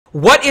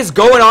What is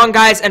going on,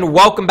 guys, and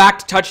welcome back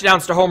to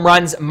Touchdowns to Home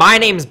Runs. My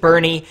name's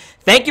Bernie.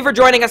 Thank you for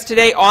joining us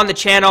today on the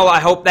channel. I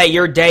hope that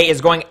your day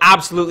is going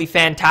absolutely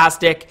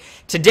fantastic.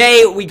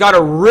 Today, we got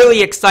a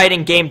really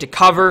exciting game to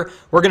cover.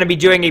 We're going to be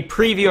doing a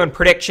preview and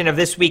prediction of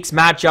this week's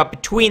matchup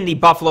between the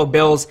Buffalo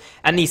Bills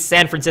and the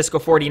San Francisco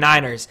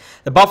 49ers.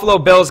 The Buffalo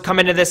Bills come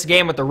into this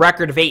game with a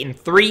record of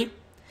 8-3.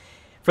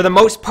 For the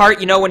most part,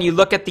 when you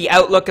look at the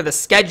outlook of the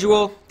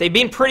schedule, they've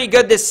been pretty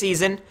good this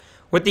season,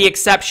 with the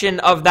exception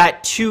of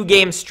that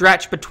two-game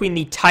stretch between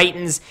the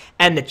Titans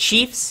and the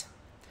Chiefs.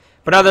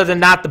 But other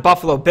than that, the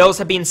Buffalo Bills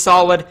have been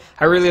solid.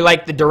 I really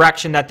like the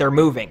direction that they're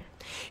moving.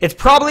 It's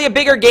probably a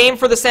bigger game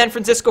for the San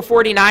Francisco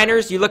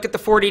 49ers. You look at the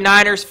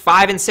 49ers,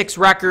 5-6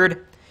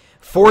 record,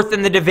 4th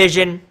in the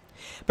division.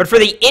 But for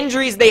the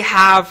injuries they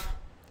have,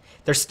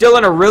 they're still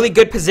in a really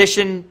good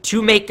position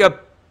to make a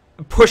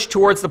push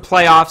towards the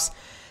playoffs.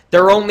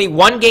 They're only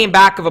one game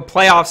back of a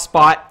playoff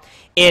spot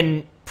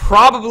in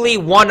probably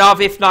one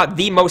of, if not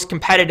the most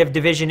competitive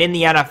division in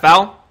the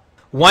NFL.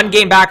 One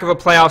game back of a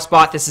playoff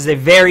spot. This is a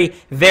very,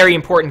 very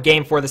important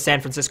game for the San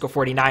Francisco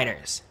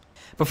 49ers.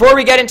 Before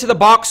we get into the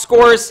box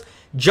scores,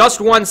 just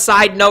one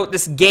side note,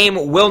 this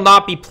game will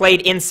not be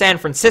played in San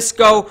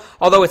Francisco,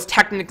 although it's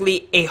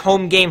technically a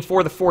home game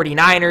for the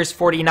 49ers.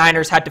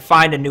 49ers had to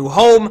find a new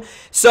home,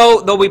 so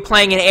they'll be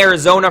playing in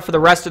Arizona for the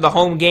rest of the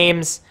home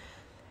games.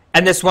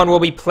 And this one will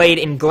be played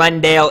in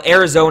Glendale,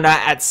 Arizona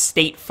at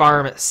State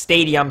Farm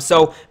Stadium.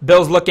 So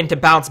Bills looking to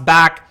bounce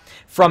back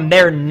from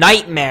their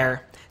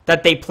nightmare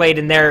that they played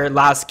in their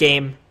last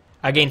game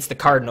against the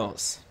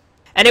Cardinals.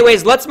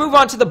 Anyways, let's move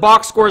on to the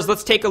box scores.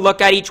 Let's take a look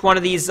at each one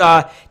of these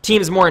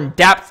teams more in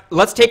depth.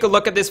 Let's take a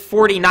look at this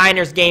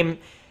 49ers game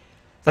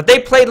that they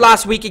played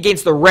last week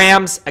against the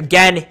Rams.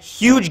 Again,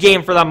 huge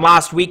game for them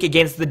last week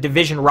against the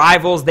division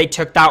rivals. They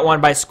took that one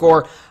by a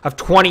score of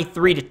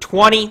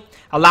 23-20.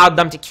 Allowed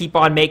them to keep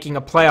on making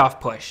a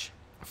playoff push.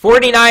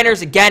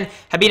 49ers, again,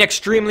 have been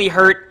extremely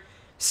hurt.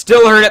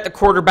 Still hurt at the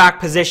quarterback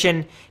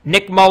position.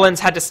 Nick Mullens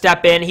had to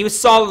step in. He was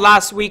solid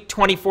last week,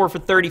 24 for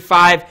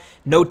 35.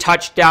 No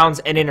touchdowns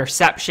and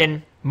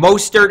interception.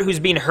 Mostert, who's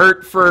been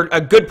hurt for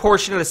a good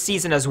portion of the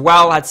season as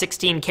well, had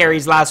 16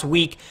 carries last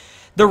week.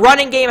 The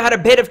running game had a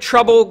bit of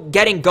trouble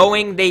getting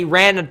going. They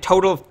ran a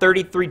total of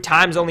 33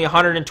 times, only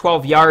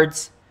 112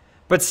 yards.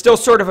 But still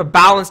sort of a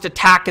balanced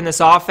attack in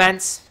this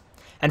offense.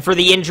 And for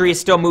the injury,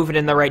 still moving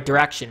in the right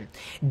direction.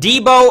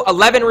 Deebo,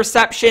 11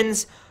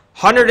 receptions,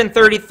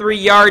 133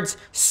 yards.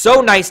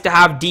 So nice to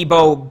have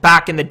Deebo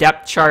back in the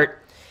depth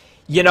chart.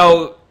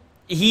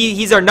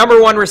 He's our number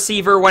one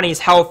receiver when he's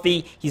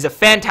healthy. He's a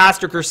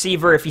fantastic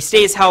receiver. If he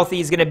stays healthy,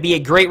 he's going to be a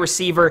great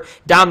receiver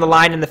down the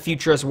line in the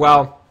future as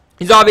well.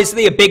 He's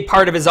obviously a big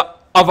part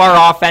of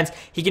our offense.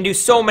 He can do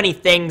so many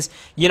things,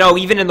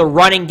 even in the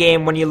running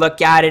game when you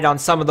look at it on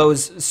some of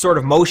those sort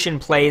of motion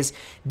plays.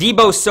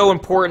 Deebo's so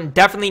important.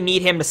 Definitely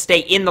need him to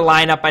stay in the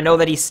lineup. I know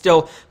that he's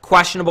still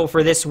questionable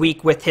for this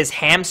week with his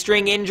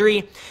hamstring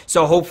injury,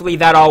 so hopefully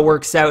that all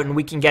works out and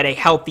we can get a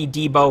healthy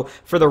Deebo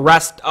for the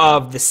rest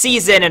of the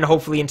season and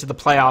hopefully into the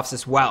playoffs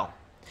as well.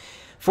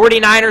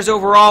 49ers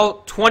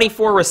overall,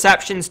 24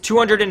 receptions,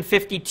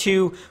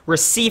 252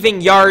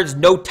 receiving yards,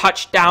 no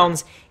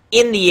touchdowns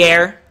in the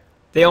air.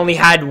 They only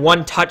had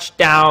one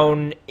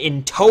touchdown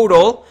in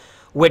total,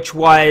 which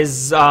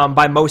was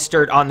by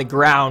Mostert on the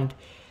ground.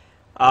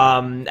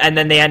 And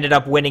then they ended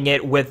up winning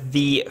it with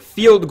the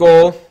field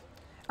goal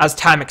as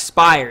time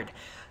expired.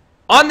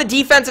 On the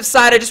defensive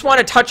side, I just want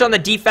to touch on the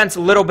defense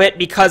a little bit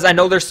because I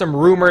know there's some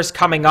rumors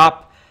coming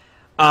up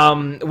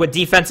with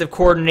defensive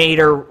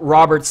coordinator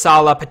Robert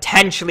Saleh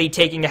potentially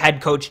taking a head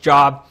coach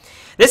job.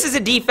 This is a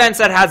defense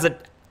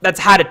that's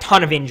had a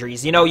ton of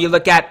injuries. You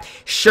look at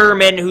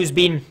Sherman, who's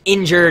been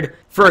injured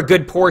for a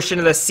good portion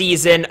of the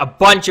season. A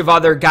bunch of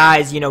other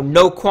guys,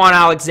 no Quan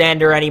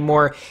Alexander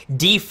anymore.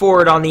 D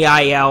Ford on the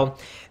IL.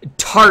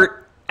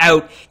 Tart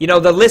out.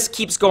 The list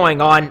keeps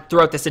going on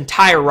throughout this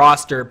entire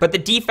roster, but the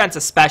defense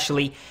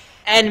especially.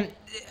 And,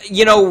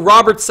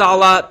 Robert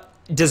Saleh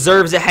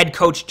deserves a head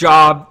coach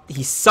job.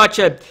 He's such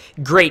a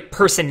great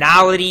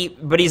personality,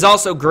 but he's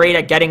also great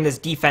at getting this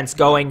defense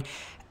going.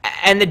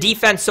 And the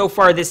defense so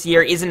far this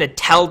year isn't a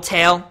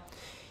telltale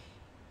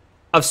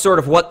of sort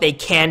of what they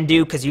can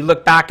do, because you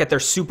look back at their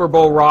Super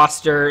Bowl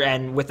roster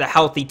and with a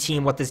healthy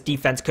team what this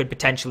defense could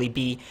potentially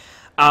be.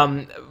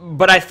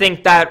 But I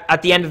think that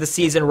at the end of the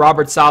season,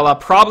 Robert Saleh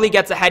probably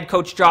gets a head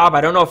coach job.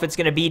 I don't know if it's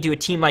going to be to a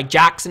team like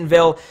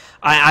Jacksonville.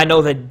 I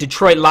know the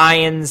Detroit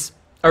Lions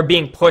are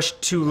being pushed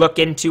to look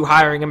into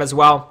hiring him as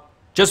well.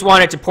 Just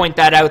wanted to point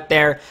that out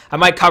there. I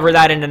might cover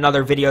that in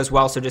another video as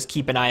well, so just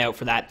keep an eye out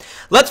for that.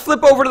 Let's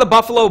flip over to the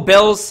Buffalo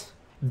Bills.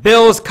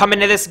 Bills come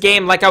into this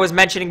game, like I was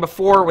mentioning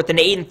before, with an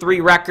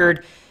 8-3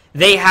 record.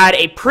 They had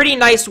a pretty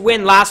nice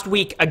win last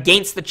week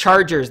against the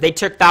Chargers. They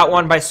took that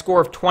one by a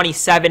score of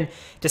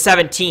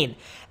 27-17.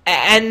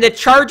 And the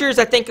Chargers,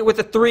 I think, with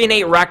a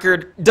 3-8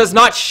 record, does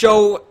not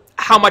show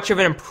how much of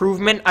an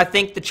improvement I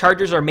think the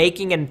Chargers are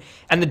making and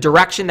the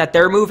direction that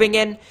they're moving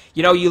in.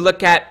 You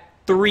look at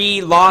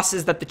 3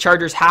 losses that the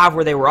Chargers have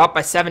where they were up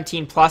by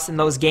 17 plus in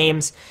those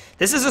games.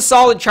 This is a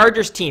solid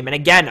Chargers team, and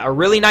again, a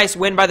really nice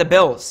win by the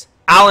Bills.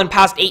 Allen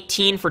passed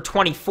 18 for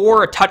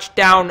 24, a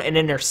touchdown, an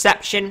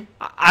interception.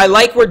 I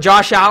like where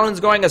Josh Allen's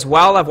going as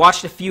well. I've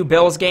watched a few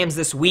Bills games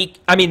this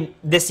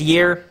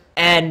year,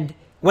 and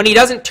when he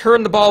doesn't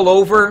turn the ball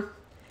over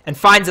and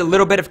finds a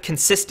little bit of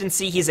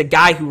consistency, he's a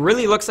guy who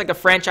really looks like a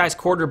franchise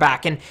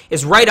quarterback and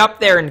is right up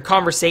there in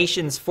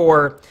conversations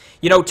for,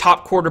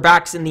 top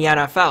quarterbacks in the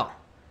NFL.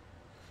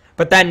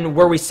 But then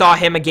where we saw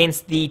him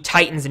against the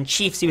Titans and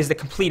Chiefs, he was the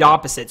complete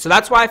opposite. So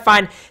that's why I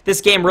find this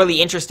game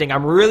really interesting.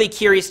 I'm really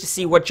curious to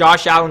see what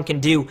Josh Allen can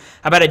do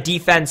about a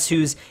defense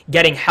who's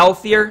getting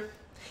healthier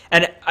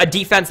and a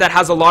defense that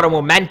has a lot of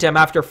momentum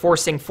after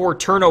forcing 4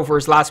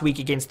 turnovers last week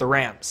against the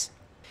Rams.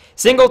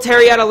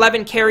 Singletary had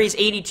 11 carries,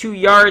 82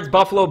 yards.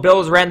 Buffalo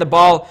Bills ran the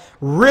ball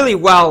really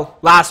well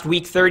last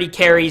week, 30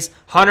 carries,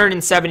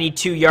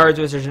 172 yards,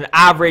 which is an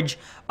average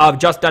of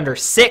just under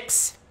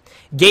 6.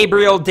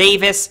 Gabriel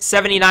Davis,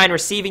 79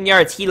 receiving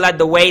yards. He led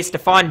the way.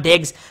 Stephon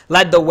Diggs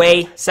led the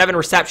way, 7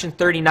 receptions,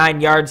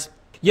 39 yards.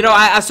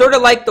 I sort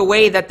of like the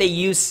way that they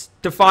used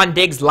Stephon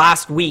Diggs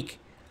last week.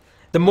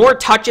 The more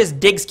touches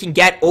Diggs can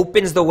get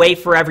opens the way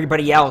for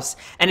everybody else.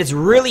 And it's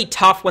really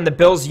tough when the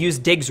Bills use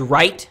Diggs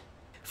right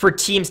for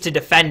teams to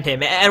defend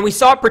him. And we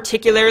saw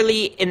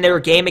particularly in their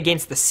game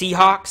against the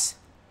Seahawks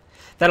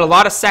that a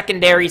lot of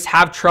secondaries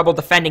have trouble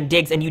defending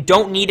Diggs, and you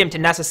don't need him to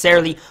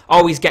necessarily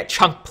always get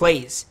chunk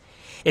plays.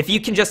 If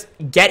you can just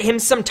get him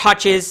some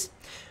touches,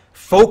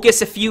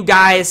 focus a few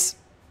guys,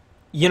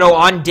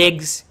 on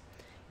Diggs,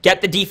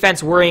 get the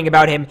defense worrying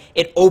about him,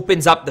 it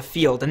opens up the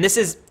field. And this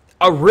is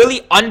a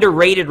really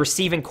underrated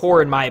receiving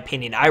core in my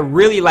opinion. I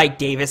really like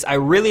Davis. I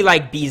really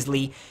like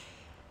Beasley.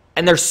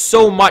 And there's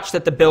so much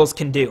that the Bills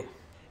can do.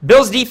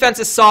 Bills defense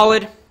is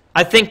solid.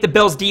 I think the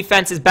Bills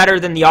defense is better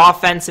than the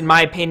offense in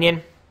my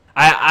opinion.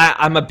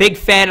 I'm a big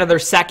fan of their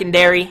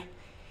secondary.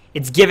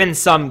 It's given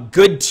some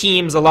good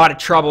teams a lot of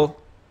trouble.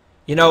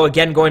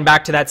 Again, going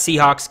back to that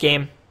Seahawks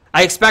game.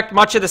 I expect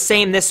much of the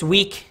same this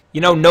week.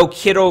 No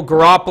Kittle,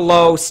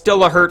 Garoppolo,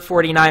 still a hurt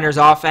 49ers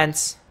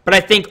offense. But I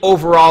think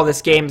overall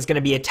this game is going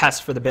to be a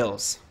test for the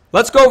Bills.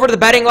 Let's go over to the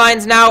betting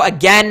lines now.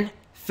 Again,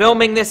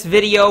 filming this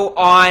video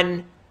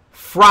on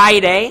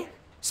Friday.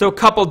 So a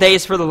couple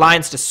days for the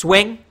lines to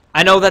swing.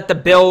 I know that the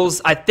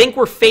Bills, I think,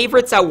 were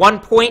favorites at one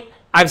point.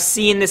 I've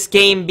seen this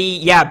game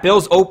be,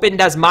 Bills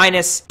opened as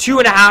minus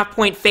 2.5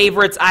 point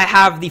favorites. I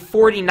have the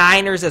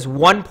 49ers as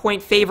 1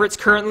 point favorites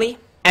currently,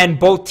 and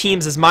both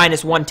teams as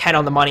minus 110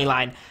 on the money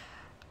line.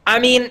 I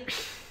mean,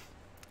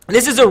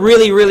 this is a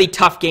really, really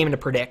tough game to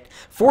predict.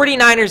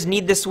 49ers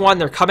need this one.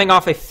 They're coming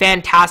off a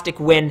fantastic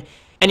win,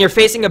 and you're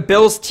facing a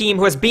Bills team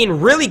who has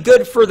been really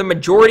good for the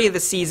majority of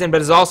the season,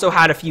 but has also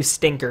had a few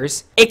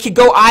stinkers. It could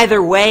go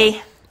either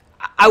way.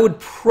 I would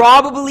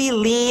probably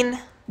lean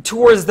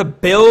towards the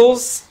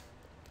Bills,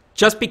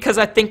 just because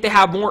I think they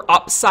have more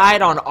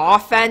upside on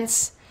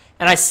offense,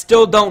 and I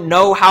still don't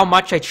know how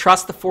much I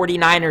trust the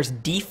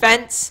 49ers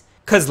defense,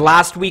 because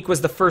last week was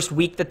the first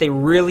week that they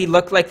really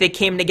looked like they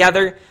came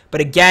together.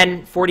 But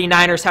again,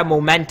 49ers have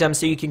momentum,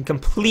 so you can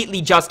completely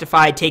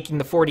justify taking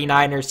the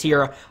 49ers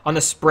here on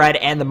the spread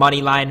and the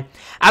money line.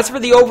 As for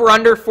the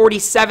over-under,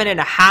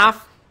 47.5,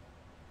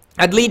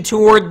 I'd lean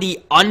toward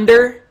the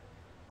under.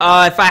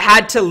 If I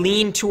had to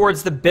lean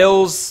towards the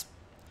Bills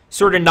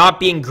sort of not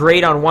being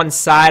great on one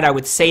side, I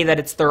would say that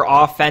it's their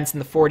offense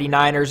and the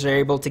 49ers are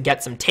able to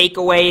get some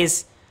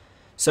takeaways.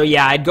 So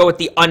yeah, I'd go with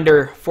the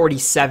under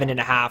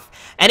 47.5.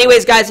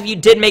 Anyways, guys, if you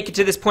did make it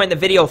to this point in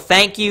the video,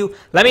 thank you.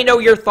 Let me know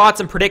your thoughts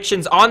and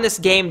predictions on this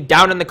game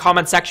down in the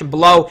comment section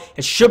below.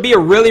 It should be a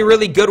really,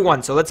 really good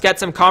one. So let's get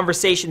some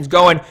conversations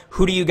going.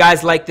 Who do you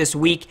guys like this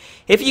week?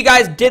 If you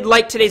guys did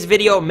like today's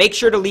video, make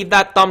sure to leave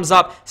that thumbs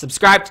up.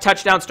 Subscribe to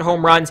Touchdowns to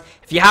Home Runs.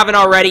 If you haven't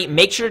already,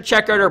 make sure to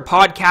check out our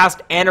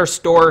podcast and our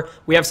store.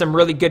 We have some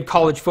really good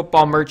college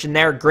football merch in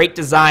there. Great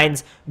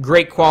designs,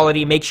 great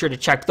quality. Make sure to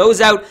check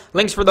those out.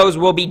 Links for those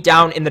will be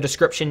down in the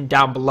description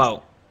down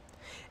below.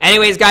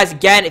 Anyways, guys,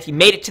 again, if you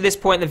made it to this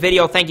point in the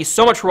video, thank you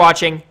so much for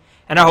watching,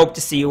 and I hope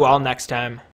to see you all next time.